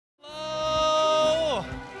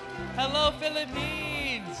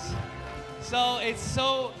Philippines! So it's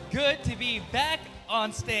so good to be back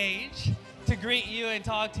on stage to greet you and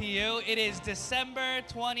talk to you. It is December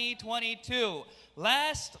 2022,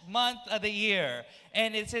 last month of the year.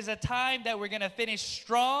 And it is a time that we're going to finish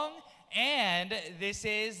strong. And this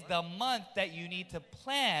is the month that you need to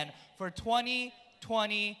plan for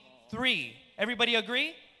 2023. Everybody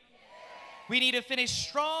agree? We need to finish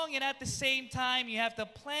strong, and at the same time, you have to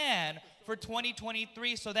plan for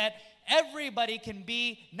 2023 so that everybody can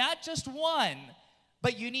be not just one,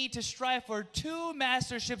 but you need to strive for 2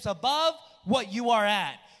 masterships above what you are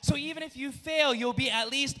at. So even if you fail, you'll be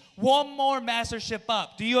at least 1 more mastership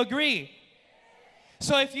up. Do you agree?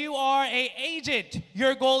 So if you are an agent,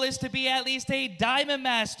 your goal is to be at least a diamond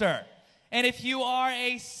master. And if you are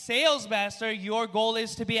a sales master, your goal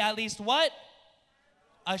is to be at least what?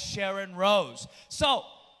 A Sharon Rose. So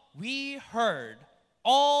we heard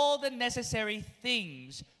all the necessary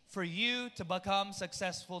things for you to become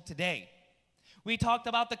successful today. We talked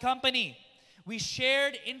about the company. We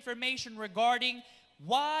shared information regarding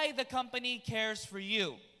why the company cares for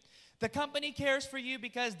you. The company cares for you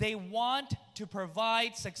because they want to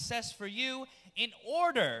provide success for you. In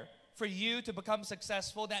order for you to become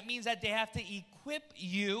successful, that means that they have to equip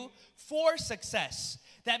you for success.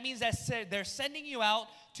 That means that they're sending you out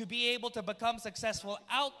to be able to become successful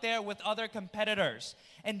out there with other competitors.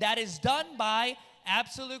 And that is done by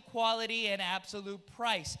absolute quality and absolute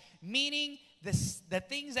price. Meaning the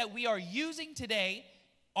things that we are using today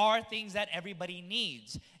are things that everybody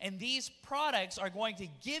needs. And these products are going to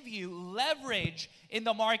give you leverage in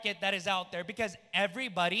the market that is out there because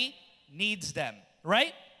everybody needs them,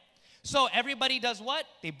 right? So everybody does what?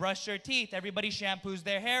 They brush their teeth. Everybody shampoos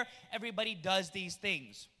their hair. Everybody does these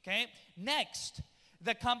things, okay? Next,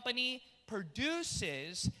 the company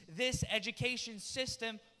produces this education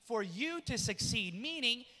system for you to succeed,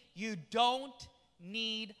 meaning you don't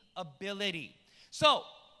need ability. So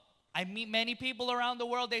I meet many people around the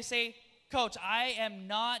world. They say, Coach, I am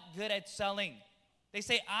not good at selling. They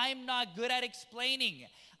say, I'm not good at explaining.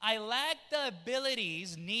 I lack the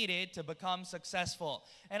abilities needed to become successful.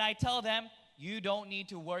 And I tell them, you don't need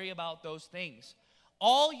to worry about those things.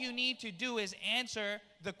 All you need to do is answer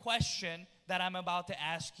the question that I'm about to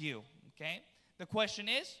ask you, okay? The question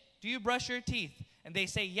is, do you brush your teeth? And they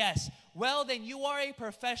say, yes. Well, then you are a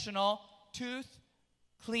professional tooth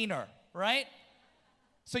cleaner, right?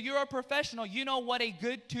 So you're a professional. You know what a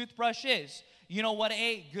good toothbrush is. You know what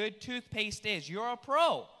a good toothpaste is. You're a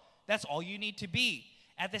pro. That's all you need to be.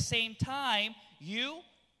 At the same time, you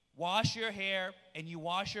wash your hair and you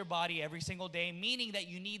wash your body every single day, meaning that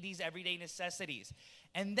you need these everyday necessities.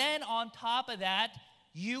 And then on top of that,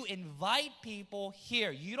 you invite people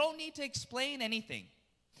here. You don't need to explain anything.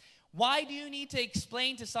 Why do you need to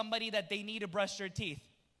explain to somebody that they need to brush their teeth?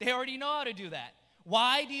 They already know how to do that.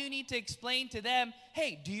 Why do you need to explain to them,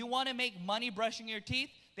 hey, do you want to make money brushing your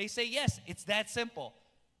teeth? They say, yes, it's that simple.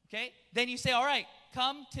 Okay? Then you say, all right,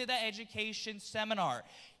 come to the education seminar.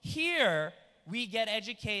 Here, we get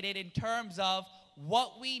educated in terms of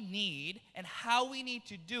what we need and how we need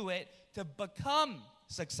to do it to become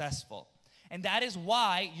successful. And that is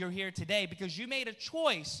why you're here today, because you made a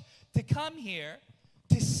choice to come here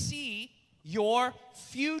to see your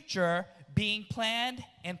future being planned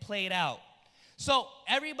and played out. So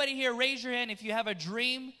everybody here, raise your hand if you have a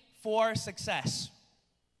dream for success.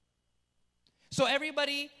 So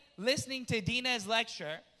everybody listening to Dina's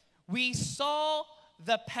lecture, we saw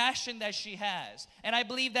the passion that she has. And I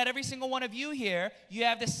believe that every single one of you here, you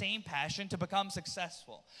have the same passion to become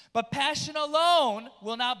successful. But passion alone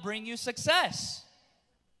will not bring you success.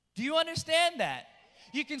 Do you understand that?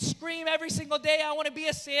 You can scream every single day, I want to be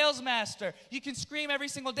a sales master. You can scream every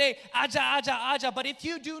single day, aja, aja, aja. But if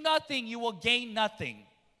you do nothing, you will gain nothing.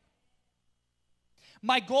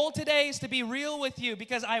 My goal today is to be real with you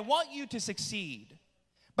because I want you to succeed.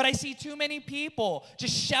 But I see too many people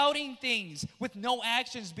just shouting things with no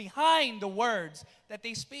actions behind the words that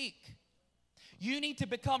they speak. You need to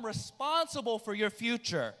become responsible for your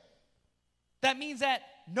future. That means that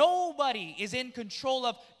nobody is in control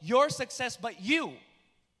of your success but you.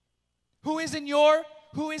 Who is in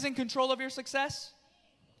control of your success?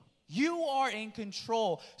 You are in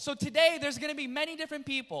control. So today there's going to be many different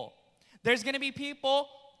people. There's going to be people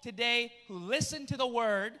today who listen to the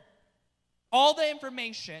word, all the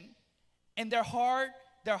information, and their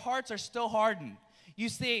hearts are still hardened. You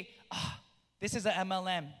say, this is an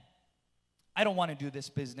MLM. I don't want to do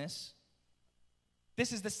this business.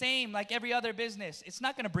 This is the same like every other business. It's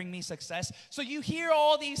not going to bring me success. So you hear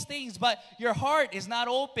all these things, but your heart is not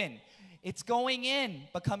open. It's going in,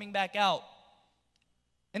 but coming back out.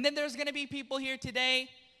 And then there's going to be people here today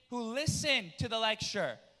who listen to the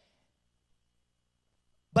lecture,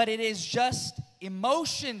 but it is just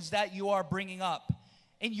emotions that you are bringing up.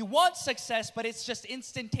 And you want success, but it's just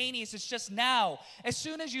instantaneous. It's just now. As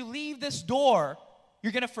soon as you leave this door,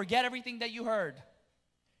 you're going to forget everything that you heard.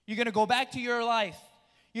 You're going to go back to your life.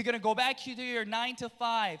 You're going to go back to your 9 to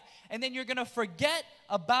 5. And then you're going to forget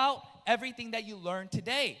about everything that you learned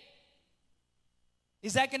today.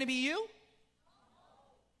 Is that going to be you?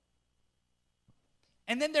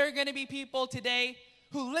 And then there are going to be people today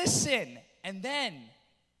who listen, and then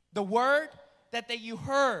the word that you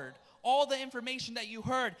heard, all the information that you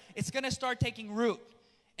heard, it's going to start taking root.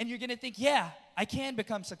 And you're going to think, yeah, I can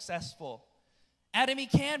become successful.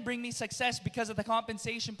 Atomy can bring me success because of the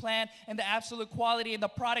compensation plan and the absolute quality and the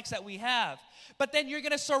products that we have. But then you're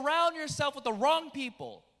going to surround yourself with the wrong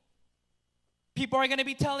people. People are going to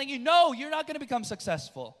be telling you, no, you're not going to become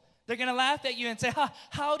successful. They're going to laugh at you and say,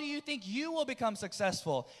 how do you think you will become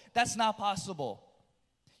successful? That's not possible.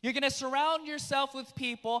 You're going to surround yourself with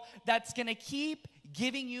people that's going to keep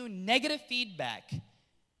giving you negative feedback.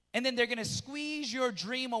 And then they're going to squeeze your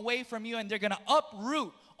dream away from you, and they're going to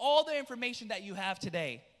uproot all the information that you have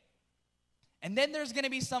today. And then there's going to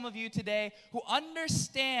be some of you today who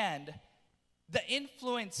understand the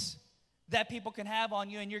influence that people can have on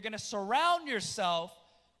you, and you're going to surround yourself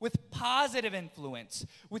with positive influence,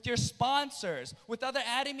 with your sponsors, with other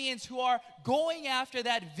Atomians who are going after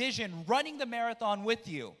that vision, running the marathon with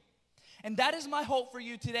you. And that is my hope for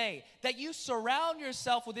you today, that you surround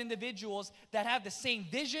yourself with individuals that have the same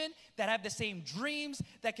vision, that have the same dreams,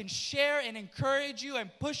 that can share and encourage you and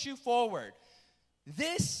push you forward.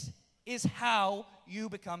 This is how you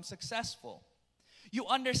become successful. You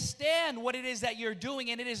understand what it is that you're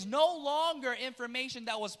doing, and it is no longer information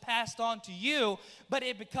that was passed on to you, but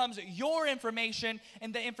it becomes your information,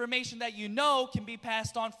 and the information that you know can be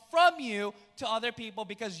passed on from you to other people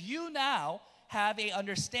because you now have a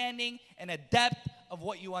understanding and a depth of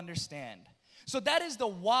what you understand. So that is the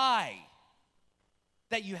why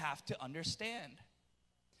that you have to understand.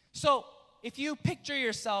 So if you picture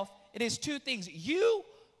yourself, it is two things. You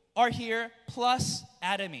are here plus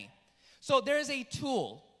Atomy. So there is a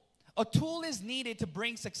tool. A tool is needed to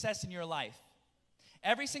bring success in your life.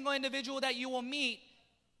 Every single individual that you will meet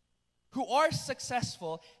who are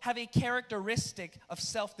successful have a characteristic of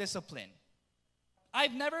self-discipline.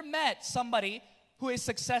 I've never met somebody who is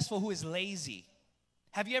successful who is lazy.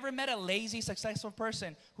 Have you ever met a lazy, successful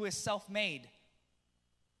person who is self-made?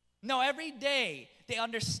 No, every day they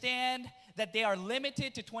understand that they are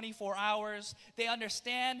limited to 24 hours. They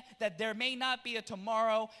understand that there may not be a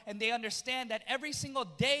tomorrow. And they understand that every single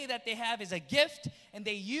day that they have is a gift. And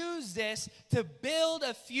they use this to build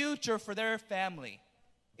a future for their family.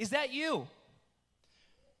 Is that you?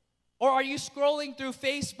 Or are you scrolling through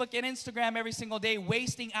Facebook and Instagram every single day,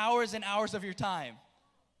 wasting hours and hours of your time?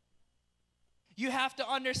 You have to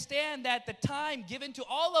understand that the time given to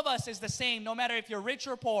all of us is the same, no matter if you're rich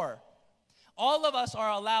or poor. All of us are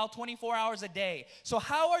allowed 24 hours a day. So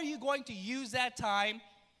how are you going to use that time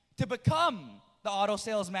to become the auto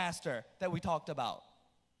sales master that we talked about?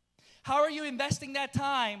 How are you investing that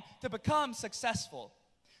time to become successful?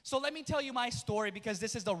 So let me tell you my story, because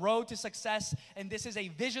this is the road to success, and this is a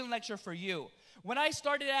vision lecture for you. When I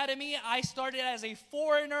started Atomy, I started as a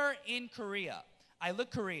foreigner in Korea. I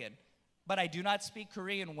look Korean, but I do not speak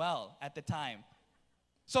Korean well at the time.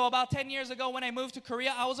 So about 10 years ago when I moved to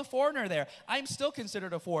Korea, I was a foreigner there. I'm still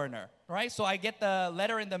considered a foreigner, right? So I get the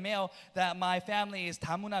letter in the mail that my family is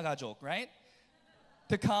다문화 가족, right?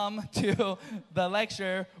 To come to the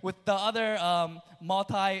lecture with the other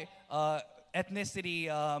multi-ethnicity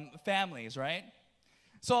families, right?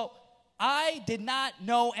 So I did not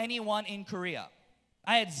know anyone in Korea.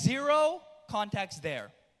 I had zero contacts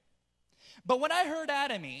there. But when I heard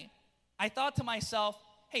Atomy, I thought to myself,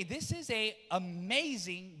 hey, this is an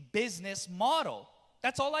amazing business model.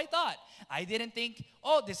 That's all I thought. I didn't think,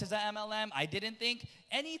 oh, this is an MLM. I didn't think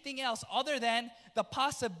anything else other than the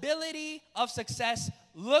possibility of success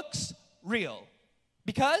looks real.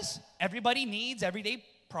 Because everybody needs everyday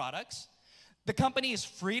products. The company is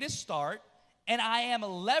free to start. And I am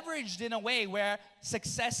leveraged in a way where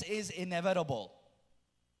success is inevitable.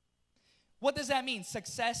 What does that mean?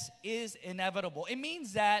 Success is inevitable. It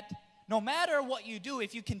means that no matter what you do,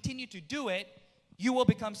 if you continue to do it, you will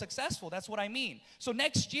become successful. That's what I mean. So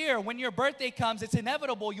next year, when your birthday comes, it's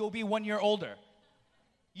inevitable you'll be 1 year older.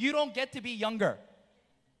 You don't get to be younger.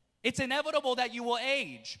 It's inevitable that you will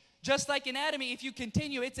age. Just like in Atomy, if you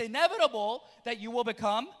continue, it's inevitable that you will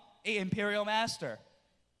become an imperial master.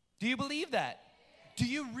 Do you believe that? Do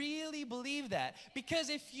you really believe that? Because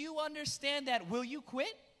if you understand that, will you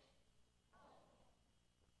quit?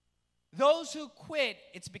 those who quit,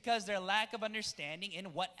 it's because their lack of understanding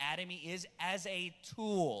in what Atomy is as a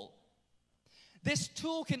tool. This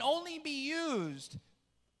tool can only be used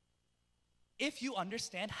if you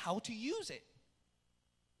understand how to use it.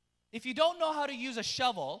 If you don't know how to use a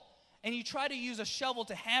shovel, and you try to use a shovel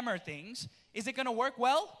to hammer things, is it going to work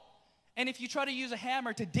well? And if you try to use a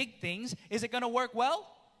hammer to dig things, is it going to work well?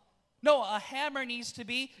 No, a hammer needs to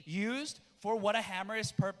be used for what a hammer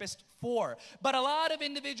is purposed for. But a lot of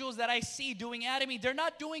individuals that I see doing Atomy, they're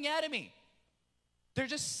not doing Atomy. They're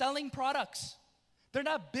just selling products. They're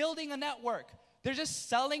not building a network. They're just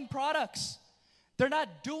selling products. They're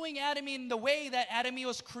not doing Atomy in the way that Atomy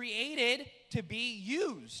was created to be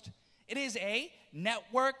used. It is a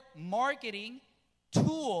network marketing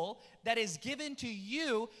tool that is given to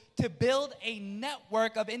you to build a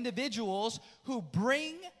network of individuals who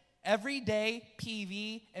bring everyday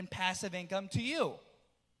PV and passive income to you.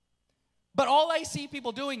 But all I see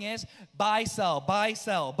people doing is buy, sell, buy,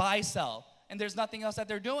 sell, buy, sell. And there's nothing else that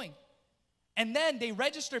they're doing. And then they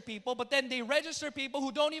register people, but then they register people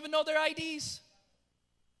who don't even know their IDs.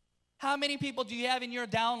 How many people do you have in your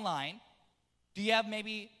downline? Do you have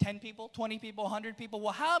maybe 10 people, 20 people, 100 people?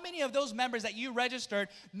 Well, how many of those members that you registered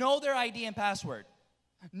know their ID and password?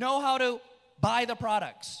 Know how to buy the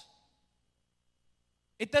products?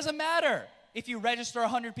 It doesn't matter if you register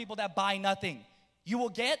 100 people that buy nothing. You will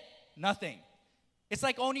get nothing. It's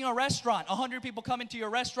like owning a restaurant. 100 people come into your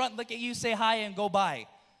restaurant, look at you, say hi, and go buy.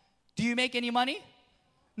 Do you make any money?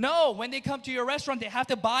 No. When they come to your restaurant, they have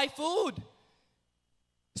to buy food.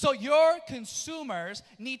 So your consumers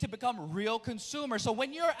need to become real consumers. So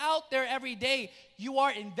when you're out there every day, you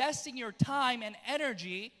are investing your time and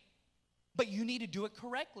energy, but you need to do it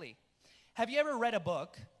correctly. Have you ever read a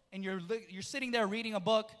book, and you're sitting there reading a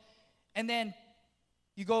book, and then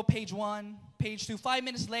you go page 1, page 2, 5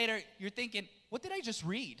 minutes later, you're thinking, what did I just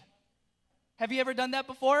read? Have you ever done that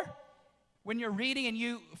before? When you're reading and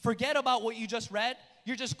you forget about what you just read,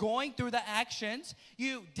 you're just going through the actions.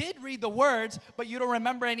 You did read the words, but you don't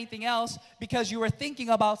remember anything else because you were thinking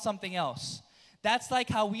about something else. That's like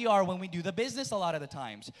how we are when we do the business a lot of the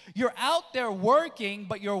times. You're out there working,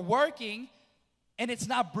 but you're working and it's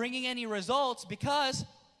not bringing any results because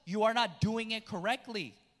you are not doing it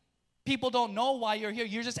correctly. People don't know why you're here.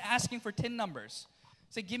 You're just asking for TIN numbers.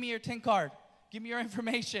 Say, give me your TIN card. Give me your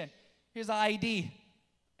information. Here's the ID.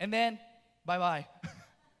 And then, bye-bye.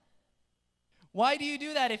 Why do you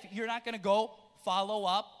do that if you're not going to go follow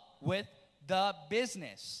up with the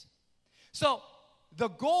business? So the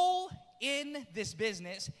goal in this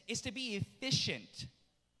business is to be efficient.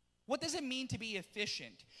 What does it mean to be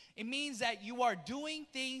efficient? It means that you are doing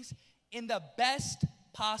things in the best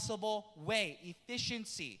possible way,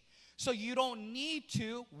 efficiency. So you don't need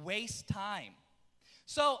to waste time.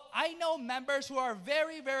 So I know members who are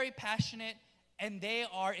very, very passionate and they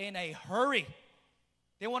are in a hurry.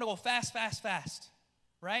 They want to go fast, fast, fast,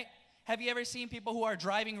 right? Have you ever seen people who are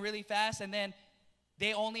driving really fast and then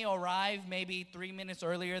they only arrive maybe 3 minutes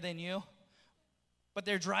earlier than you? But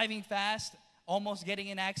they're driving fast, almost getting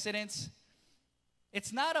in accidents.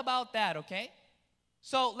 It's not about that, okay?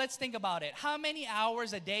 So let's think about it. How many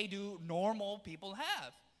hours a day do normal people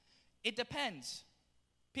have? It depends.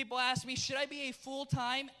 People ask me, should I be a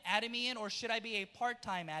full-time Atomy or should I be a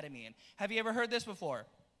part-time Atomy? Have you ever heard this before?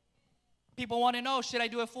 People want to know, should I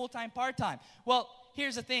do it full-time, part-time? Well,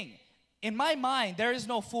 here's the thing. In my mind, there is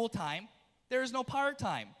no full-time. There is no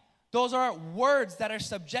part-time. Those are words that are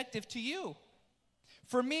subjective to you.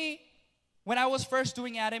 For me, when I was first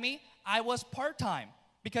doing Atomy, I was part-time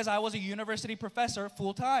because I was a university professor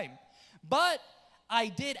full-time. But I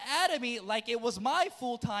did Atomy like it was my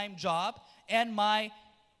full-time job and my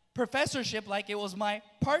professorship like it was my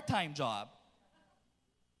part-time job.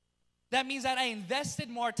 That means that I invested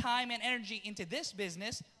more time and energy into this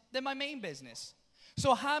business than my main business.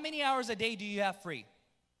 So how many hours a day do you have free?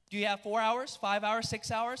 Do you have 4 hours, 5 hours,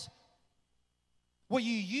 6 hours? Well,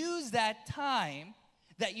 you use that time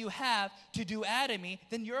that you have to do Atomy,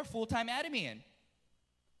 then you're a full-time Atomyan.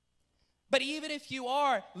 But even if you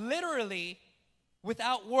are literally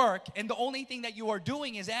without work and the only thing that you are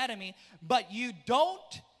doing is Atomy, but you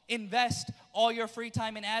don't invest all your free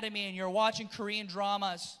time in Atomy and you're watching Korean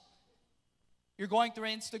dramas, you're going through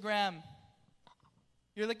Instagram,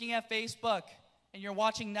 you're looking at Facebook, and you're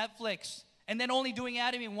watching Netflix, and then only doing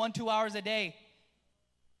Atomy 1-2 hours a day,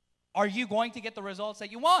 are you going to get the results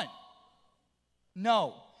that you want?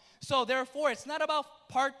 No. So therefore, it's not about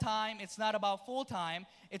part-time, it's not about full-time,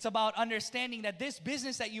 it's about understanding that this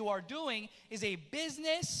business that you are doing is a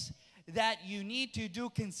business that you need to do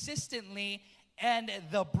consistently, and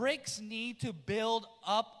the bricks need to build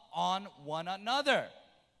up on one another.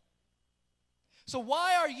 So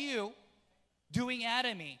why are you doing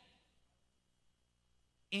Atomy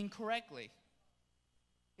incorrectly?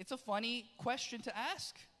 It's a funny question to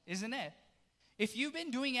ask, isn't it? If you've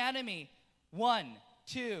been doing Atomy 1,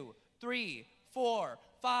 2, 3, 4,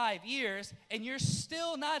 5 years, and you're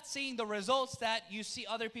still not seeing the results that you see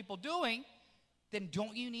other people doing, then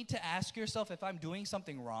don't you need to ask yourself if I'm doing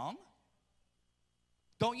something wrong?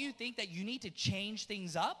 Don't you think that you need to change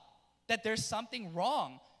things up? That there's something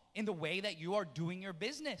wrong in the way that you are doing your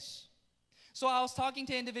business? So I was talking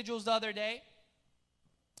to individuals the other day,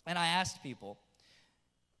 and I asked people,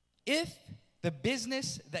 if the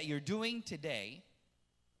business that you're doing today,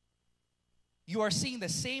 you are seeing the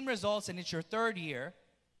same results and it's your third year,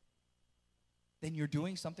 then you're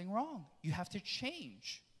doing something wrong. You have to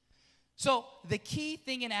change. So the key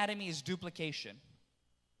thing in Atomy is duplication.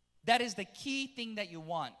 That is the key thing that you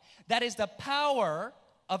want. That is the power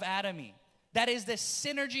of Atomy. That is the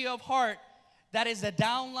synergy of heart. That is the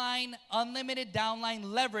downline, unlimited downline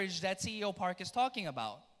leverage that CEO Park is talking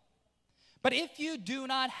about. But if you do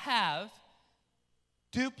not have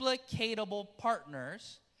duplicatable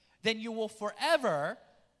partners, then you will forever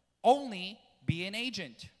only be an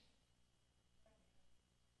agent.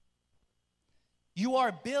 You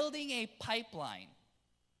are building a pipeline.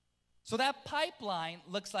 So that pipeline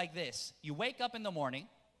looks like this. You wake up in the morning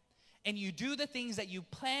and you do the things that you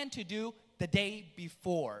plan to do the day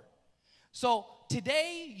before. So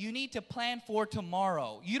today you need to plan for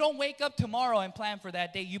tomorrow. You don't wake up tomorrow and plan for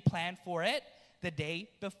that day. You plan for it the day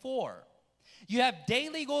before. You have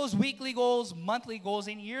daily goals, weekly goals, monthly goals,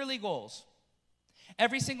 and yearly goals.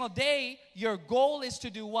 Every single day, your goal is to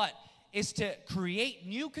do what? Is to create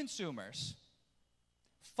new consumers,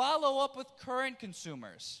 follow up with current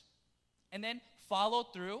consumers, and then follow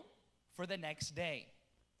through for the next day.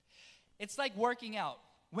 It's like working out.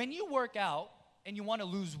 When you work out and you want to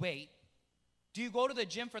lose weight, do you go to the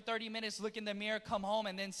gym for 30 minutes, look in the mirror, come home,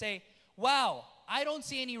 and then say, wow, I don't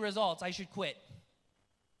see any results, I should quit?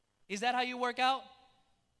 Is that how you work out?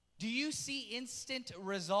 Do you see instant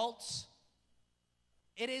results?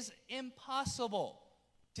 It is impossible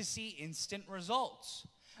to see instant results.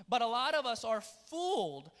 But a lot of us are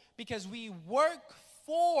fooled because we work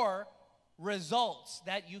for results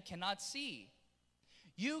that you cannot see.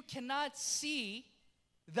 You cannot see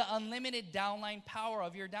the unlimited downline power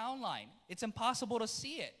of your downline. It's impossible to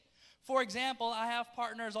see it. For example, I have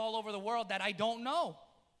partners all over the world that I don't know.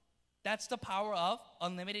 That's the power of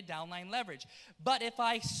unlimited downline leverage. But if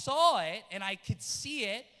I saw it and I could see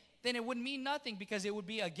it, then it would mean nothing because it would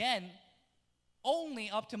be, again, only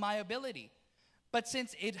up to my ability. But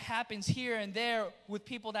since it happens here and there with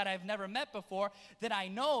people that I've never met before, then I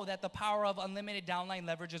know that the power of unlimited downline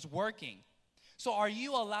leverage is working. So are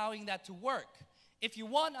you allowing that to work? If you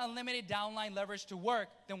want unlimited downline leverage to work,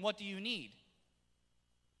 then what do you need?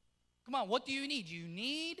 Come on, what do you need? You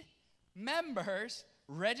need members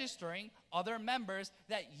registering other members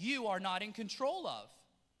that you are not in control of.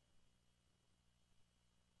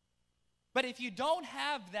 But if you don't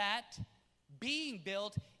have that being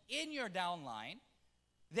built in your downline,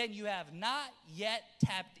 then you have not yet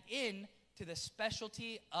tapped in to the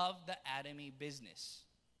specialty of the Atomy business.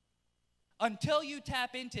 Until you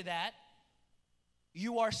tap into that,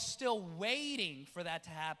 you are still waiting for that to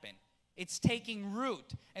happen. It's taking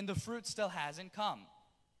root, and the fruit still hasn't come.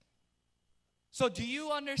 So do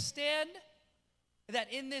you understand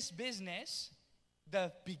that in this business,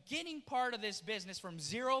 the beginning part of this business from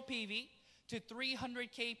 0 PV to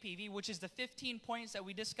 300K PV, which is the 15 points that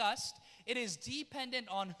we discussed, it is dependent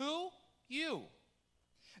on who? You.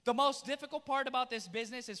 The most difficult part about this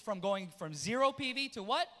business is from going from 0 PV to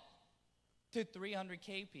what? To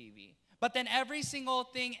 300K PV. But then every single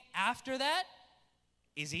thing after that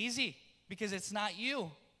is easy because it's not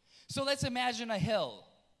you. So let's imagine a hill.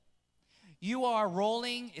 You are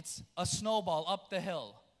rolling, it's a snowball up the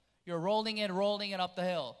hill. You're rolling it up the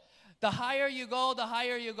hill. The higher you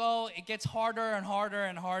go, it gets harder and harder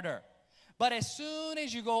and harder. But as soon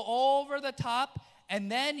as you go over the top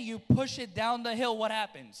and then you push it down the hill, what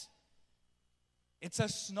happens? It's a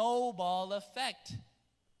snowball effect.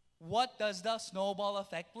 What does the snowball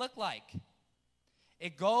effect look like?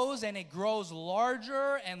 It goes and it grows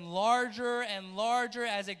larger and larger and larger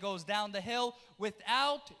as it goes down the hill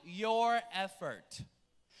without your effort.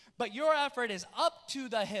 But your effort is up to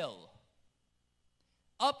the hill.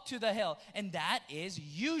 Up to the hill. And that is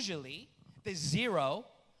usually the 0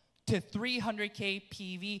 to 300K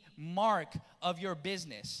PV mark of your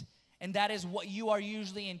business. And that is what you are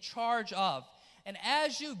usually in charge of. And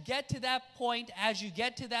as you get to that point, as you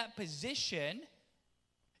get to that position,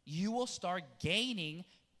 you will start gaining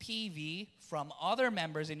PV from other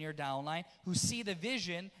members in your downline who see the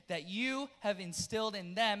vision that you have instilled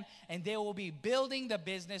in them, and they will be building the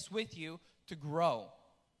business with you to grow.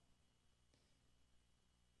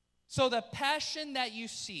 So the passion that you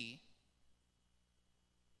see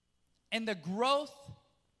and the growth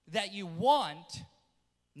that you want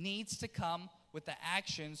needs to come with the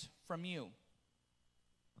actions from you.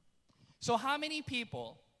 So how many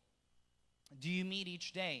people do you meet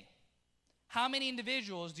each day? How many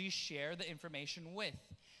individuals do you share the information with?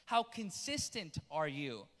 How consistent are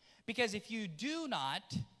you? Because if you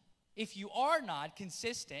are not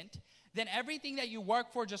consistent, then everything that you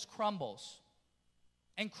work for just crumbles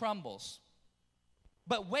and crumbles.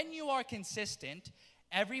 But when you are consistent,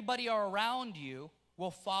 everybody around you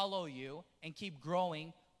will follow you and keep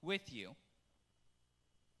growing with you.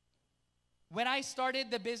 When I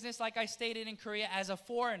started the business, like I stated in Korea, as a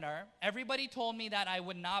foreigner, everybody told me that I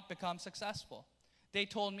would not become successful. They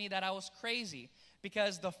told me that I was crazy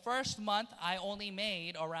because the first month I only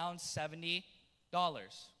made around $70.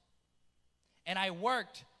 And I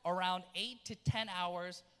worked around 8 to 10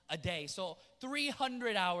 hours a day. So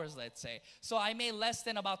 300 hours, let's say. So I made less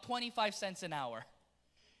than about 25 cents an hour.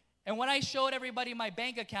 And when I showed everybody my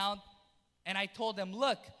bank account and I told them,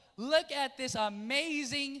 look at this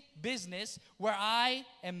amazing business where I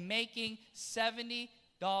am making $70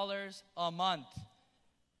 a month.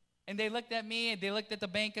 And they looked at me and they looked at the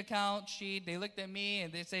bank account sheet. They looked at me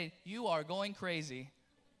and they said, you are going crazy.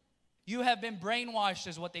 You have been brainwashed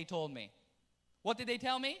is what they told me. What did they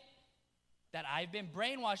tell me? That I've been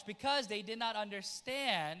brainwashed because they did not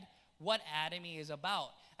understand what Atomy is about.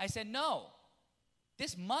 I said, no.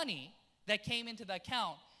 This money that came into the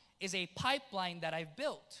account is a pipeline that I've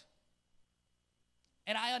built.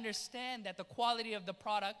 And I understand that the quality of the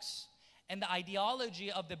products and the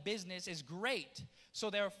ideology of the business is great. So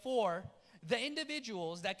therefore, the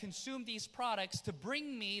individuals that consume these products to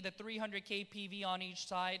bring me the 300K PV on each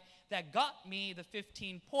side that got me the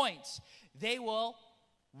 15 points, they will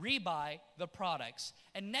rebuy the products.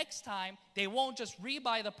 And next time, they won't just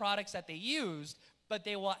rebuy the products that they used, but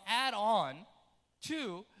they will add on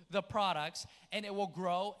to the products, and it will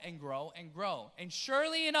grow and grow and grow. And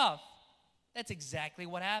surely enough, that's exactly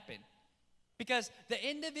what happened. Because the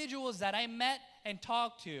individuals that I met and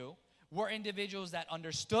talked to were individuals that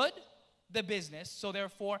understood the business, so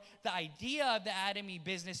therefore the idea of the Atomy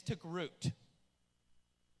business took root.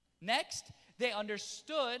 Next, they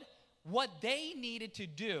understood what they needed to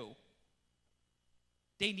do.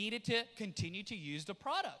 They needed to continue to use the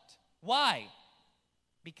product. Why?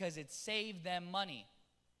 Because it saved them money.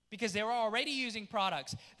 Because they were already using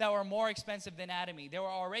products that were more expensive than Atomy. They were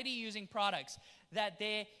already using products that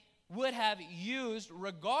they would have used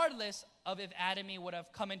regardless of if Atomy would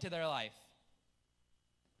have come into their life.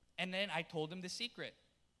 And then I told them the secret,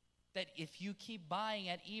 that if you keep buying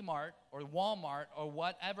at E-Mart or Walmart or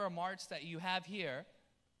whatever marts that you have here,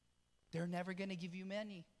 they're never going to give you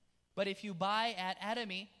money. But if you buy at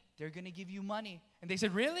Atomy, they're going to give you money. And they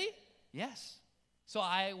said, really? Yes. So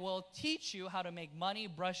I will teach you how to make money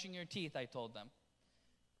brushing your teeth, I told them.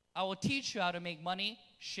 I will teach you how to make money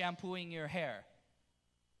shampooing your hair.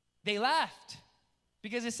 They laughed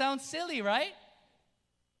because it sounds silly, right?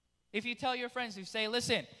 If you tell your friends, you say,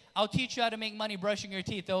 listen, I'll teach you how to make money brushing your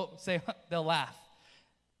teeth, they'll laugh.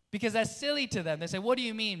 Because that's silly to them. They say, what do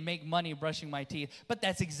you mean make money brushing my teeth? But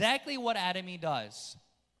that's exactly what Atomy does.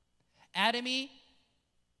 Atomy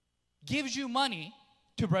gives you money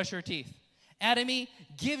to brush your teeth. Atomy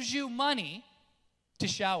gives you money to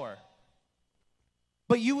shower.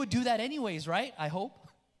 But you would do that anyways, right? I hope.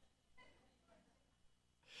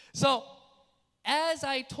 So, as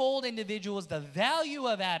I told individuals the value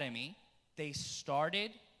of Atomy, they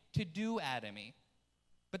started to do Atomy.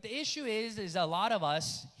 But the issue is a lot of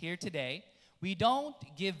us here today, we don't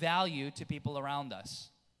give value to people around us.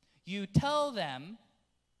 You tell them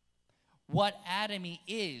what Atomy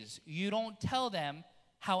is. You don't tell them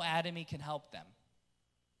how Atomy can help them.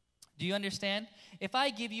 Do you understand? If I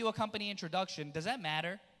give you a company introduction, does that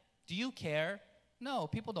matter? Do you care? No,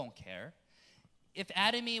 people don't care. If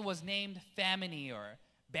Atomy was named Faminy or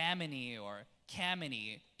Baminy or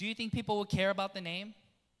Caminy, do you think people would care about the name?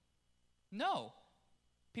 No.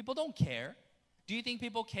 People don't care. Do you think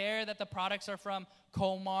people care that the products are from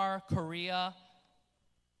Komar, Korea?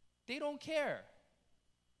 They don't care.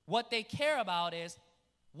 What they care about is,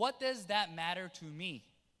 what does that matter to me?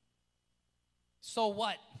 So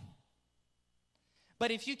what?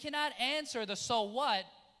 But if you cannot answer the so what,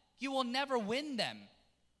 you will never win them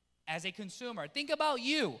as a consumer. Think about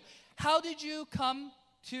you. How did you come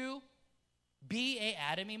to be a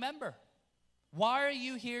Atomy member? Why are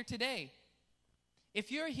you here today?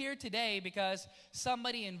 If you're here today because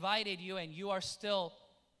somebody invited you and you are still,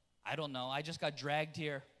 I don't know, I just got dragged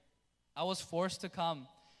here, I was forced to come,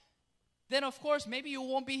 then of course maybe you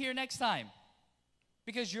won't be here next time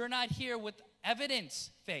because you're not here with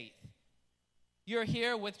evidence faith. You're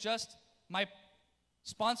here with just my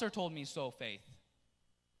sponsor told me so faith.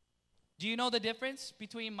 Do you know the difference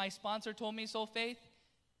between my sponsor told me so faith?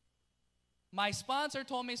 My sponsor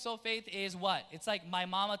told me so faith is what? It's like my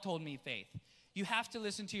mama told me faith. You have to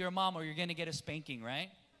listen to your mom or you're going to get a spanking, right?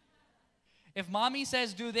 If mommy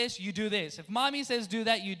says do this, you do this. If mommy says do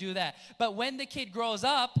that, you do that. But when the kid grows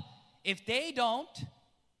up, if they don't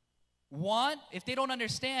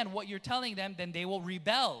understand what you're telling them, then they will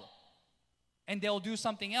rebel and they'll do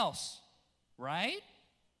something else, right?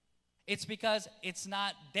 It's because it's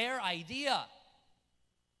not their idea.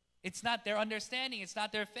 It's not their understanding. It's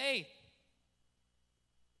not their faith.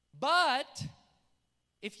 But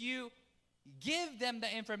if you give them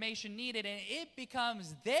the information needed and it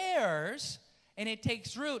becomes theirs and it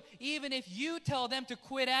takes root, even if you tell them to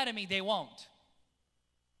quit Atomy, they won't.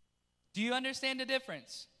 Do you understand the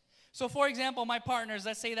difference? So for example, my partners,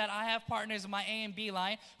 let's say that I have partners in my A and B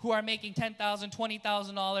line who are making $10,000,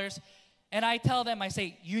 $20,000, and I tell them, I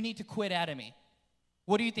say, you need to quit Atomy.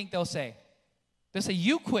 What do you think they'll say? They'll say,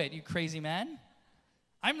 you quit, you crazy man.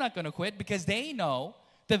 I'm not going to quit because they know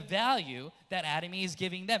the value that Atomy is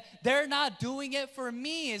giving them. They're not doing it for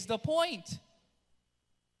me is the point.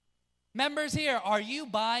 Members here, are you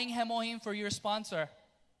buying Hemohim for your sponsor?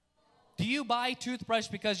 Do you buy toothbrush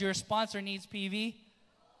because your sponsor needs PV?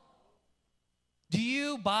 Do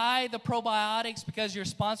you buy the probiotics because your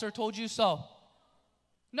sponsor told you so?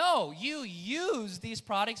 No, you use these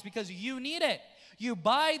products because you need it. You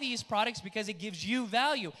buy these products because it gives you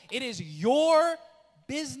value. It is your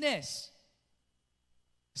business.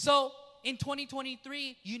 So in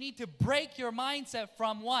 2023, you need to break your mindset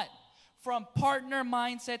from what? From partner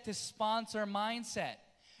mindset to sponsor mindset.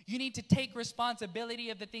 You need to take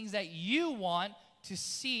responsibility of the things that you want to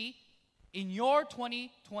see in your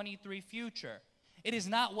 2023 future. It is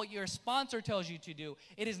not what your sponsor tells you to do.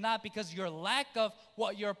 It is not because your lack of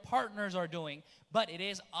what your partners are doing, but it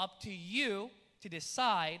is up to you to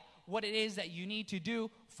decide what it is that you need to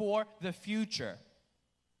do for the future.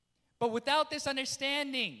 But without this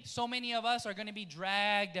understanding, so many of us are going to be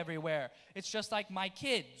dragged everywhere. It's just like my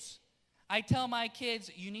kids. I tell my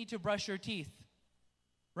kids, you need to brush your teeth.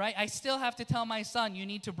 Right? I still have to tell my son, you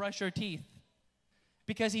need to brush your teeth.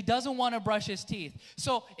 Because he doesn't want to brush his teeth.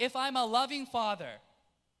 So if I'm a loving father,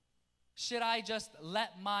 should I just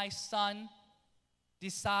let my son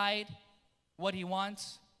decide what he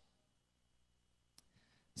wants?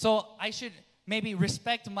 So I should maybe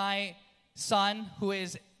respect my son who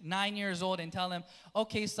is 9 years old and tell him,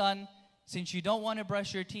 okay, son, since you don't want to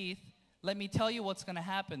brush your teeth, let me tell you what's going to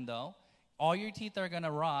happen, though. All your teeth are going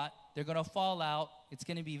to rot. They're going to fall out. It's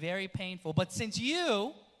going to be very painful. But since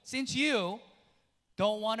you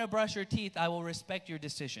don't want to brush your teeth, I will respect your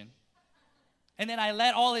decision. And then I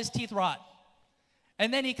let all his teeth rot.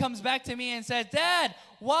 And then he comes back to me and says, Dad,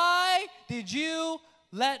 why did you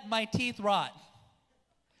let my teeth rot?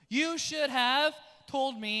 You should have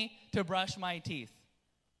told me to brush my teeth.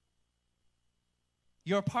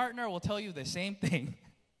 Your partner will tell you the same thing.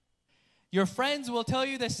 Your friends will tell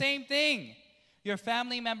you the same thing. Your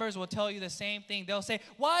family members will tell you the same thing. They'll say,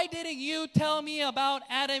 why didn't you tell me about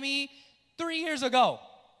Atomy 3 years ago?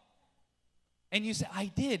 And you say, I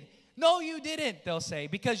did. No, you didn't, they'll say,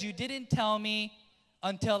 because you didn't tell me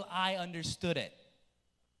until I understood it.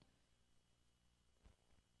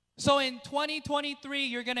 So in 2023,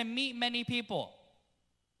 you're going to meet many people.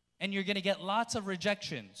 And you're going to get lots of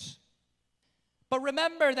rejections. But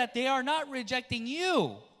remember that they are not rejecting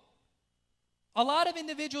you. A lot of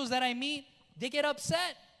individuals that I meet, they get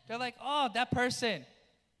upset. They're like, oh, that person,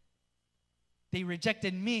 they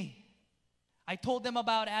rejected me. I told them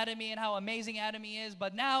about Atomy and how amazing Atomy is,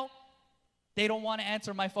 but now they don't want to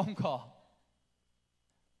answer my phone call.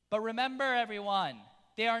 But remember, everyone,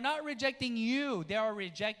 they are not rejecting you. They are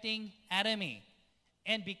rejecting Atomy.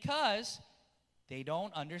 And because they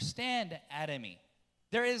don't understand Atomy.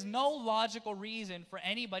 There is no logical reason for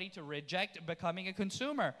anybody to reject becoming a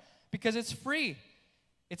consumer because it's free.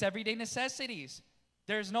 It's everyday necessities.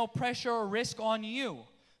 There's no pressure or risk on you.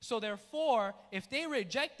 So therefore, if they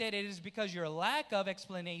reject it, it is because your lack of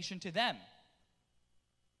explanation to them.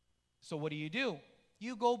 So what do?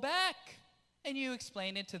 You go back and you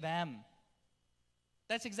explain it to them.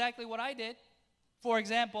 That's exactly what I did. For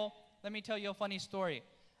example, let me tell you a funny story.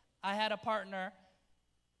 I had a partner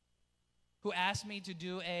who asked me to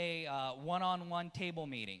do a one-on-one table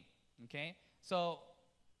meeting, okay? So,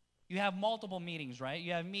 you have multiple meetings, right?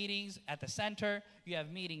 You have meetings at the center. You have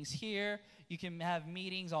meetings here. You can have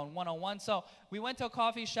meetings on one-on-one. So we went to a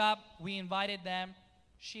coffee shop. We invited them.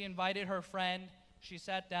 She invited her friend. She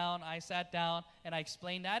sat down. I sat down, and I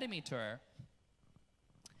explained Atomy to her.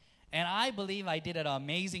 And I believe I did an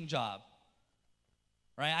amazing job,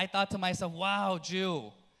 right? I thought to myself, wow,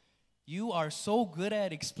 Jew, you are so good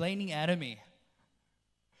at explaining Atomy.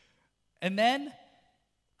 And then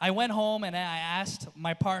I went home and I asked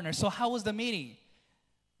my partner, so how was the meeting?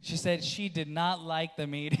 She said she did not like the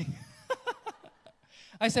meeting.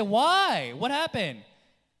 I said, why? What happened?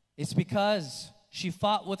 It's because she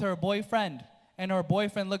fought with her boyfriend, and her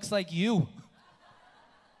boyfriend looks like you.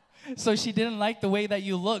 So she didn't like the way that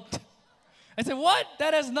you looked. I said, what?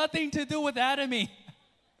 That has nothing to do with Atomy.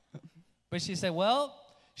 But she said, well,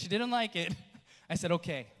 she didn't like it. I said,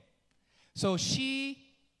 okay. So she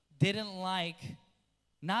didn't like,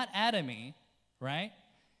 not Atomy, right?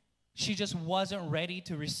 She just wasn't ready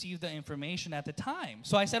to receive the information at the time.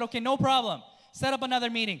 So I said, okay, no problem. Set up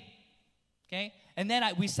another meeting, okay? And then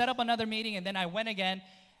we set up another meeting, and then I went again.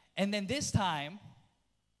 And then this time,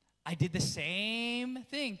 I did the same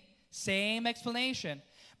thing, same explanation.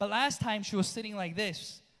 But last time, she was sitting like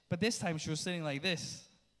this. But this time, she was sitting like this,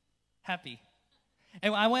 happy.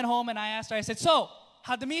 And I went home, and I asked her, I said, so,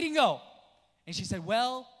 how'd the meeting go? And she said,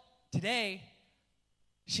 well, today,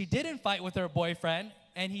 she didn't fight with her boyfriend,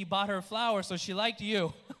 and he bought her flowers, so she liked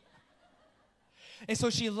you. And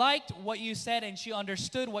so she liked what you said, and she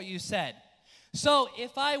understood what you said. So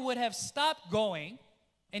if I would have stopped going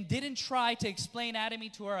and didn't try to explain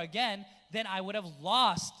Atomy to her again, then I would have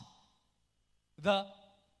lost the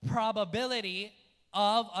probability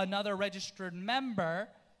of another registered member,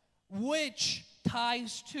 which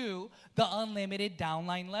ties to the unlimited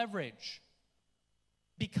downline leverage.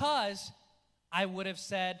 Because I would have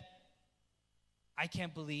said, I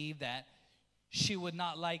can't believe that she would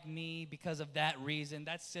not like me because of that reason.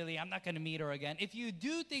 That's silly. I'm not going to meet her again. If you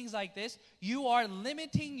do things like this, you are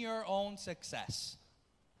limiting your own success.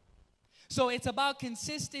 So it's about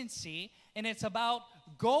consistency, and it's about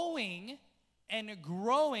going and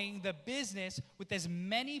growing the business with as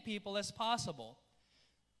many people as possible.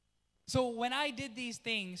 So when I did these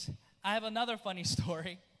things, I have another funny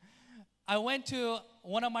story. I went to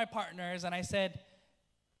one of my partners, and I said,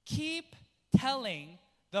 keep telling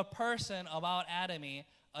the person about Atomy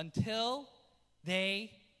until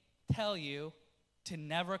they tell you to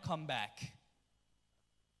never come back.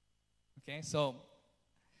 Okay, so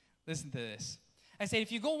listen to this. I say,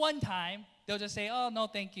 if you go one time, they'll just say, oh, no,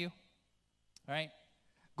 thank you. All right?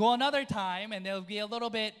 Go another time, and they'll be a little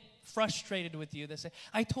bit frustrated with you. They'll say,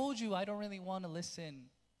 I told you I don't really want to listen.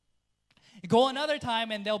 Go another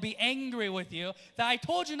time, and they'll be angry with you that I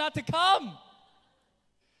told you not to come.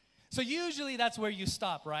 So usually that's where you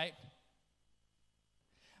stop, right?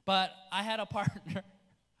 But I had a partner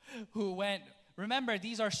who went, remember,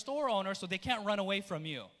 these are store owners, so they can't run away from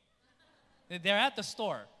you. They're at the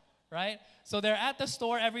store, right? So they're at the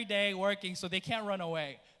store every day working, so they can't run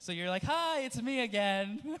away. So you're like, hi, it's me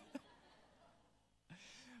again.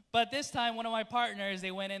 But this time, one of my partners,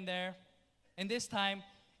 they went in there, and this time,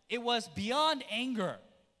 it was beyond anger.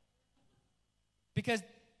 Because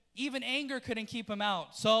even anger couldn't keep him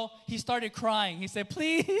out. So he started crying. He said,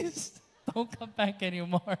 please, don't come back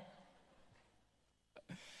anymore.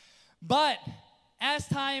 But as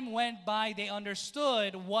time went by, they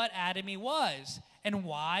understood what Atomy was and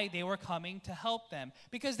why they were coming to help them.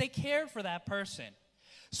 Because they cared for that person.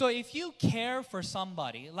 So if you care for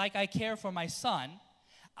somebody, like I care for my son,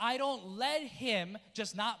 I don't let him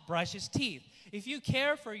just not brush his teeth. If you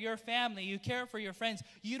care for your family, you care for your friends,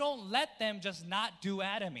 you don't let them just not do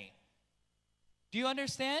Atomy. Do you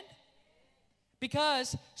understand?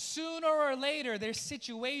 Because sooner or later, their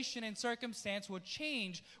situation and circumstance will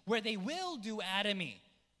change where they will do Atomy.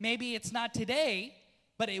 Maybe it's not today,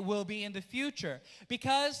 but it will be in the future.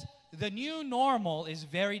 Because the new normal is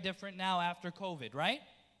very different now after COVID, right?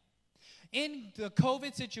 In the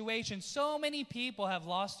COVID situation, so many people have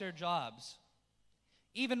lost their jobs.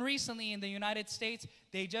 Even recently in the United States,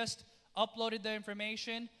 they just uploaded the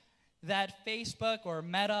information that Facebook or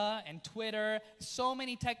Meta and Twitter, so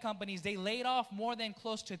many tech companies, they laid off more than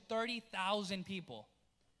close to 30,000 people.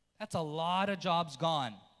 That's a lot of jobs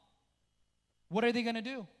gone. What are they going to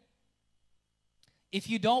do? If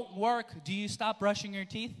you don't work, do you stop brushing your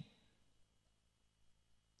teeth?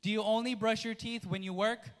 Do you only brush your teeth when you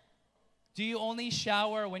work? Do you only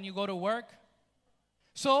shower when you go to work?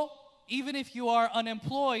 So, even if you are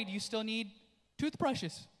unemployed, you still need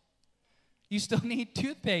toothbrushes. You still need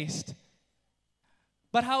toothpaste.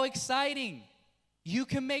 But how exciting. You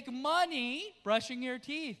can make money brushing your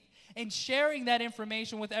teeth. and sharing that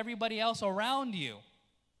information with everybody else around you.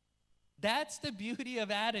 That's the beauty of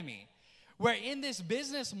Atomy, where in this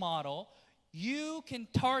business model, you can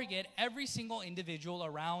target every single individual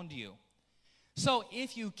around you. So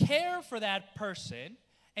if you care for that person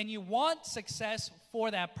and you want success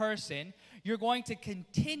for that person, you're going to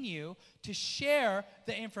continue to share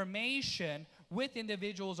the information with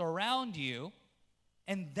individuals around you,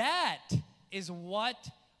 and that is what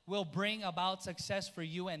will bring about success for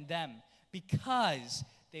you and them, because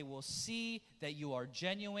they will see that you are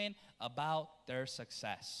genuine about their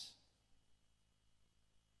success.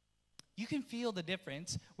 You can feel the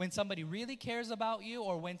difference when somebody really cares about you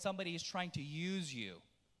or when somebody is trying to use you.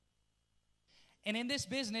 And in this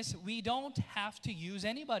business, we don't have to use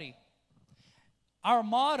anybody. Our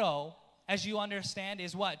motto, as you understand,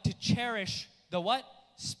 is what? To cherish the what?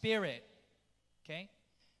 Spirit. Okay?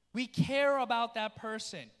 We care about that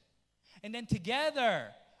person. And then together,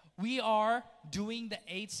 we are doing the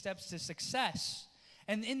 8 steps to success.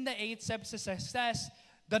 And in the 8 steps to success,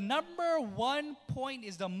 the number 1 point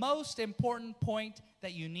is the most important point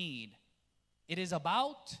that you need. It is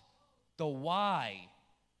about the why.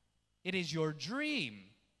 It is your dream.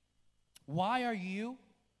 Why are you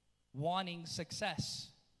wanting success?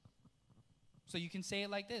 So you can say it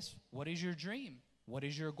like this. What is your dream? What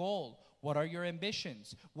is your goal? What are your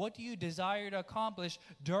ambitions? What do you desire to accomplish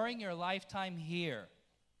during your lifetime here?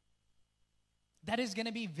 That is going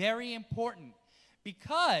to be very important,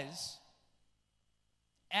 because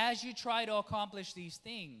as you try to accomplish these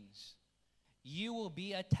things, you will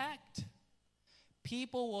be attacked.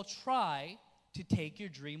 People will try to take your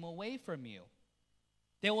dream away from you.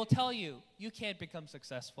 They will tell you, you can't become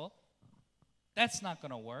successful. That's not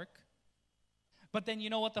going to work. But then you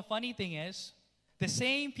know what the funny thing is? The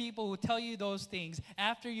same people who tell you those things,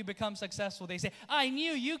 after you become successful, they say, I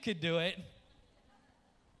knew you could do it.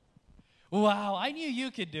 Wow, I knew you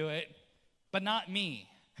could do it, but not me.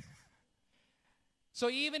 So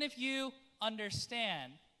even if you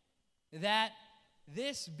understand that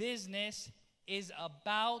this business is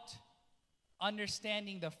about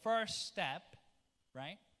understanding the first step,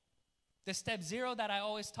 right? The step 0 that I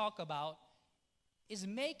always talk about is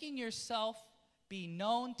making yourself be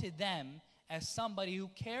known to them as somebody who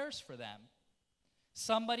cares for them,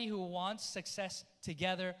 somebody who wants success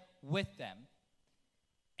together with them.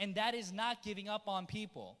 And that is not giving up on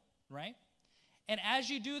people, right? And as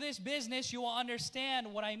you do this business, you will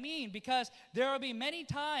understand what I mean, because there will be many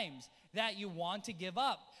times that you want to give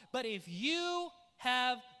up. But if you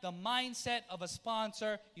have the mindset of a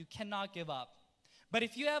sponsor, you cannot give up. But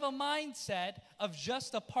if you have a mindset of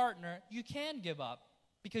just a partner, you can give up,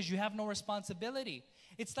 because you have no responsibility.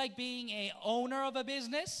 It's like being an owner of a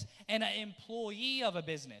business and an employee of a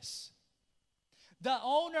business. The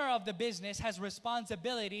owner of the business has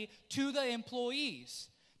responsibility to the employees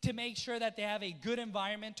to make sure that they have a good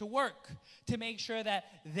environment to work, to make sure that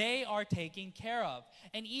they are taken care of.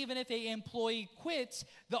 And even if an employee quits,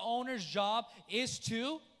 the owner's job is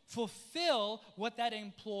to fulfill what that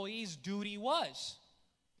employee's duty was.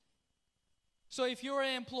 So if you're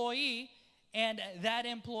an employee and that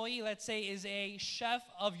employee, let's say, is a chef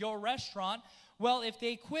of your restaurant, well, if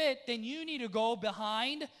they quit, then you need to go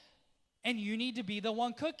behind and you need to be the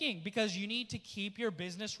one cooking, because you need to keep your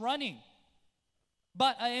business running.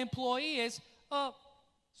 But an employee is, oh,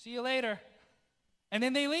 see you later. And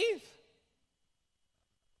then they leave.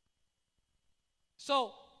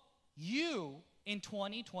 So you, in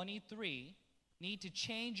 2023, need to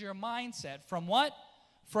change your mindset from what?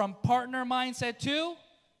 From partner mindset to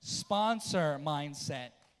sponsor mindset.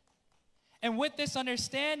 And with this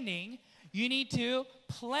understanding, you need to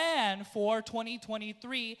plan for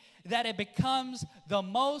 2023 that it becomes the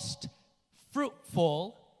most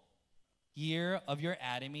fruitful year of your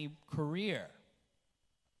Atomy career.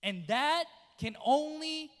 And that can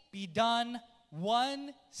only be done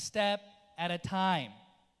one step at a time.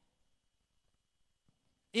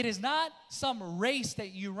 It is not some race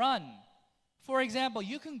that you run. For example,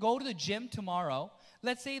 you can go to the gym tomorrow.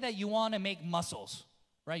 Let's say that you want to make muscles,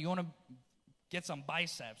 right? You want to get some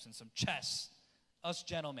biceps and some chests. Us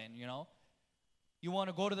gentlemen, you know. You want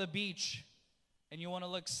to go to the beach and you want to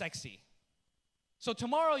look sexy. So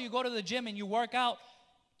tomorrow you go to the gym and you work out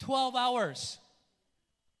 12 hours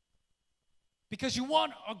because you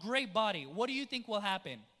want a great body. What do you think will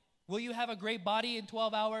happen? Will you have a great body in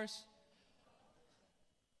 12 hours?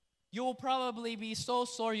 You will probably be so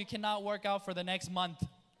sore you cannot work out for the next month.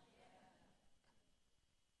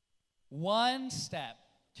 1 step,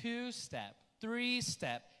 2 step, 3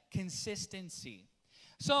 step, consistency.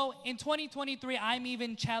 So in 2023, I'm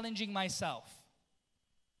even challenging myself.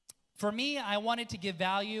 For me, I wanted to give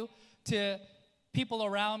value to people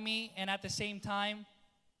around me and at the same time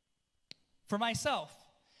for myself.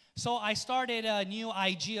 So I started a new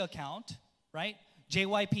IG account, right?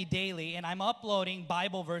 JYP Daily, and I'm uploading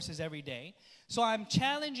Bible verses every day. So I'm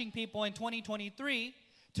challenging people in 2023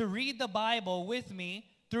 to read the Bible with me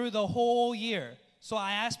through the whole year. So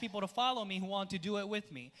I ask people to follow me who want to do it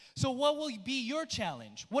with me. So what will be your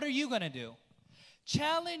challenge? What are you going to do?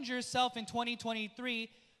 Challenge yourself in 2023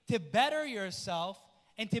 to better yourself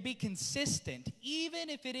and to be consistent, even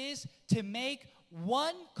if it is to make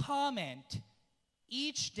one comment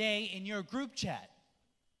each day in your group chat.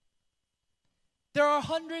 There are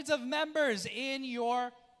hundreds of members in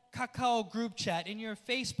your Kakao group chat, in your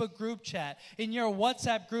Facebook group chat, in your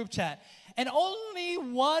WhatsApp group chat, and only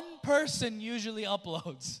one person usually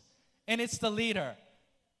uploads, and it's the leader.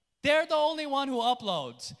 They're the only one who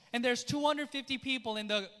uploads, and there's 250 people in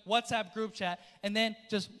the WhatsApp group chat, and then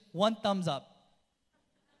just one thumbs up.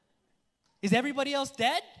 Is everybody else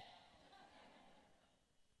dead?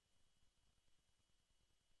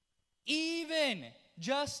 Even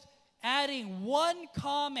just adding one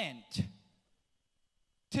comment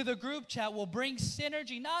to the group chat will bring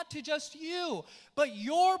synergy, not to just you, but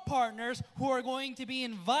your partners who are going to be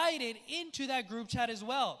invited into that group chat as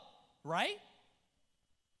well, right?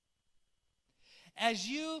 As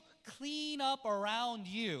you clean up around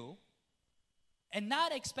you and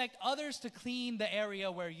not expect others to clean the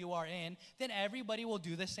area where you are in, then everybody will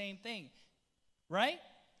do the same thing, right?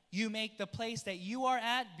 You make the place that you are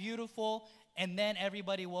at beautiful, and then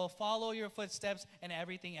everybody will follow your footsteps, and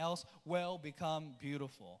everything else will become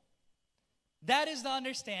beautiful. That is the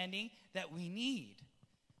understanding that we need.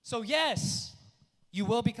 So yes, you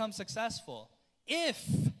will become successful if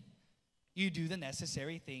you do the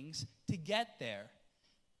necessary things to get there.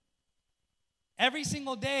 Every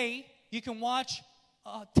single day, you can watch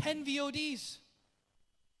 10 VODs.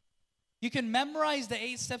 You can memorize the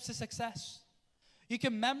 8 steps to success. You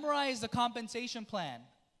can memorize the compensation plan.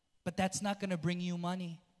 But that's not going to bring you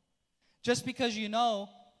money. Just because you know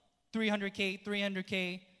 300K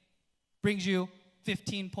brings you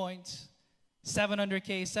 15 points.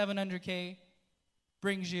 700K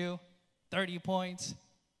brings you 30 points.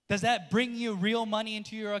 Does that bring you real money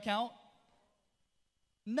into your account?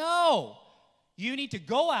 No. You need to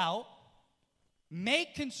go out,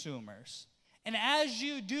 make consumers, and as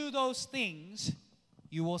you do those things,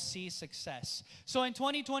 you will see success. So in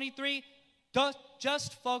 2023,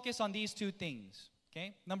 just focus on these 2 things,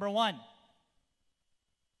 okay? Number 1,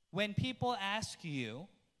 when people ask you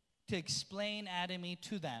to explain Atomy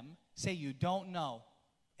to them, say you don't know,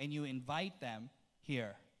 and you invite them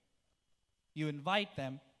here. You invite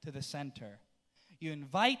them to the center. You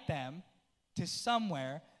invite them to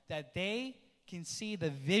somewhere that they can see the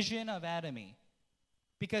vision of Atomy.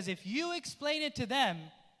 Because if you explain it to them,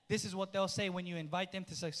 this is what they'll say when you invite them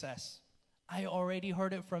to success. I already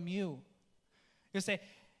heard it from you. You say,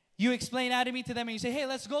 you explain Atomy to them and you say, hey,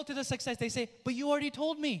 let's go to the success. They say, but you already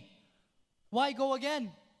told me. Why go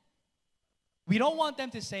again? We don't want them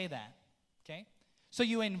to say that, okay? So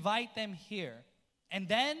you invite them here. And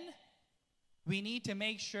then we need to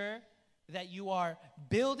make sure that you are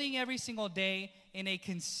building every single day in a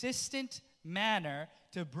consistent manner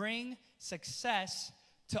to bring success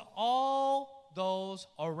to all those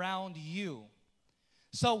around you.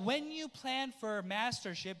 So when you plan for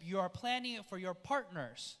mastership, you are planning it for your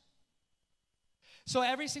partners. So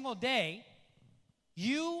every single day,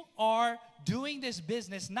 you are doing this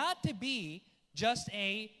business not to be just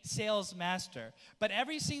a sales master, but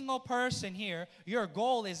every single person here, your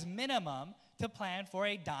goal is minimum to plan for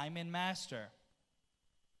a diamond master.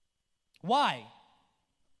 Why?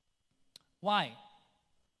 Why?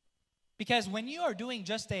 Because when you are doing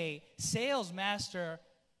just a sales master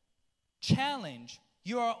challenge,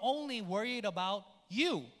 you are only worried about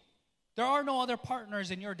you. There are no other partners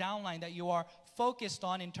in your downline that you are focused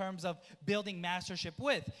on in terms of building mastership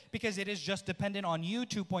with, because it is just dependent on you,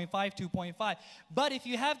 2.5. But if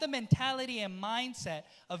you have the mentality and mindset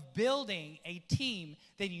of building a team,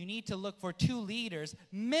 then you need to look for 2 leaders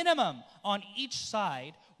minimum on each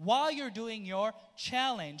side while you're doing your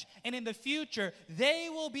challenge. And in the future, they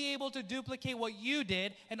will be able to duplicate what you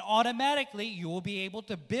did, and automatically you will be able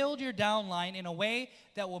to build your downline in a way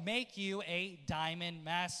that will make you a diamond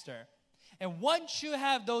master. And once you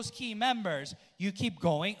have those key members, you keep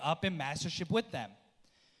going up in mastership with them.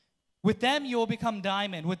 With them, you will become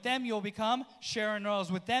diamond. With them, you will become Sharon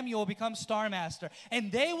Rose. With them, you will become Star Master.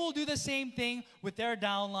 And they will do the same thing with their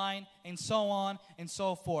downline, and so on and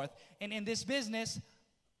so forth. And in this business,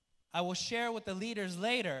 I will share with the leaders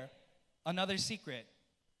later another secret.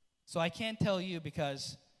 So I can't tell you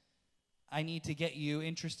because I need to get you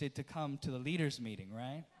interested to come to the leaders meeting,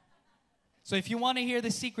 right? So if you want to hear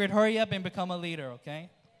the secret, hurry up and become a leader, okay?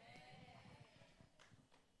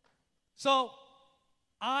 So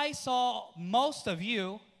I saw most of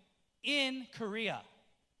you in Korea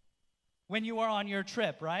when you were on your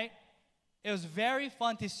trip, right? It was very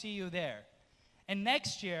fun to see you there. And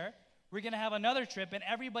next year, we're going to have another trip, and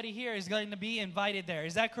everybody here is going to be invited there.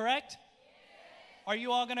 Is that correct? Yes. Are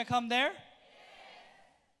you all going to come there? Yes.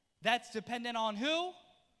 That's dependent on who?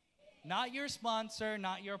 Not your sponsor,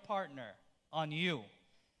 not your partner, on you.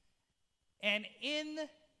 And in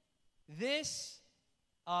this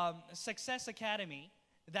Success Academy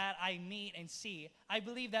that I meet and see, I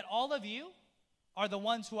believe that all of you are the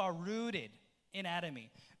ones who are rooted in Atomy.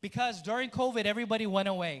 Because during COVID, everybody went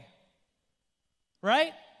away.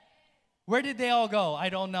 Right? Where did they all go? I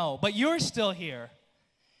don't know. But you're still here.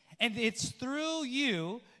 And it's through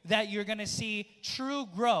you that you're going to see true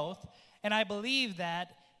growth. And I believe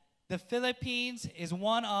that the Philippines is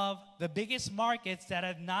one of the biggest markets that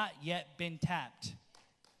have not yet been tapped.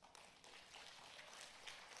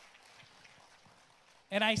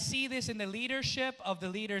 And I see this in the leadership of the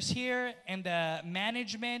leaders here and the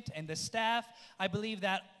management and the staff. I believe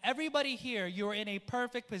that everybody here, you're in a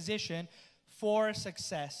perfect position for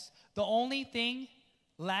success. The only thing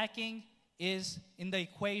lacking is in the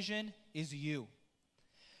equation is you.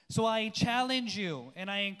 So I challenge you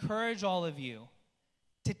and I encourage all of you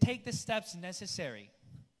to take the steps necessary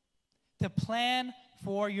to plan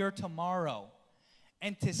for your tomorrow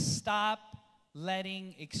and to stop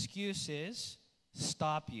letting excuses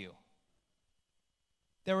stop you.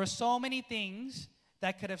 There were so many things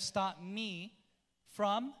that could have stopped me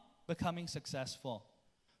from becoming successful.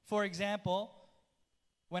 For example,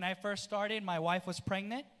 when I first started, my wife was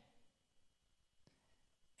pregnant.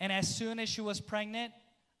 And as soon as she was pregnant,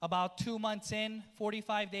 about 2 months in,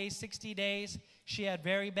 45 days, 60 days, she had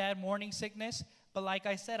very bad morning sickness. But like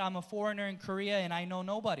I said, I'm a foreigner in Korea and I know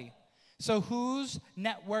nobody. So whose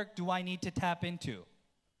network do I need to tap into?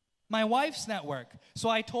 My wife's network. So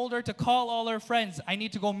I told her to call all her friends. I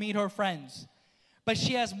need to go meet her friends. But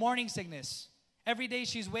she has morning sickness. Every day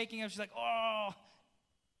she's waking up, she's like, oh.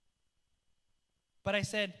 But I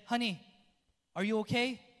said, honey, are you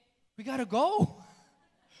okay? We gotta go.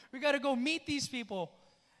 We gotta go meet these people.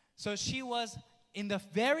 So she was, in the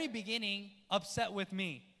very beginning, upset with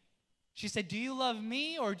me. She said, do you love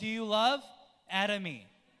me or do you love Atomy?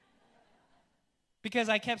 Because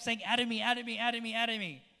I kept saying, Atomy, Atomy, Atomy,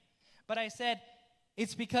 Atomy. But I said,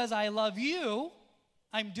 it's because I love you,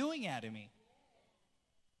 I'm doing Atomy.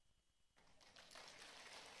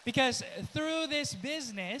 Because through this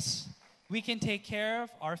business, we can take care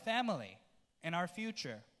of our family and our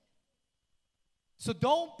future. So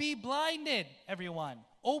don't be blinded, everyone.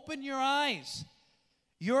 Open your eyes.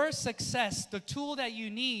 Your success, the tool that you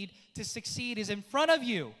need to succeed is in front of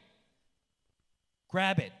you.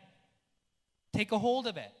 Grab it. Take a hold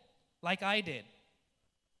of it, like I did.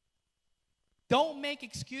 Don't make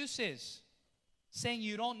excuses saying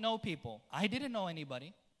you don't know people. I didn't know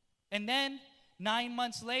anybody. And then 9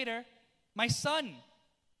 months later, my son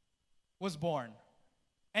was born.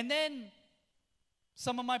 And then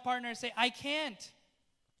some of my partners say, I can't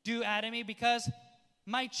do Atomy because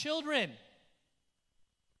my children.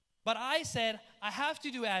 But I said, I have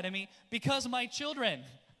to do Atomy because my children.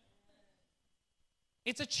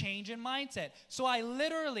 It's a change in mindset. So I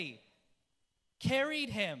literally carried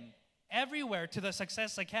him everywhere, to the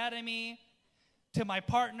Success Academy, to my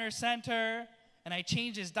partner center, and I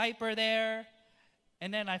changed his diaper there,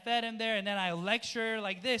 and then I fed him there, and then I lecture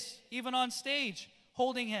like this, even on stage,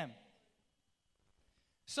 holding him.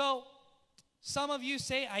 So some of you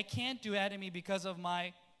say, I can't do Atomy because of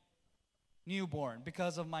my newborn,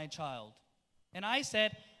 because of my child. And I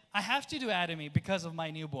said, I have to do Atomy because of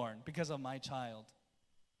my newborn, because of my child.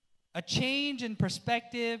 A change in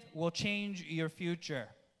perspective will change your future.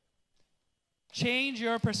 Change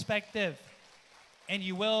your perspective, and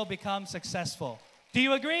you will become successful. Do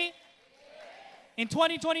you agree? In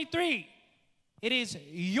 2023, it is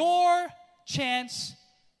your chance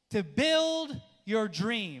to build your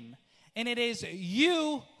dream, and it is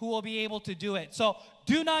you who will be able to do it. So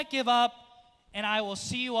do not give up, and I will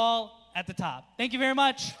see you all at the top. Thank you very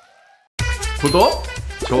much. 구독,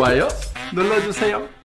 좋아요 눌러주세요.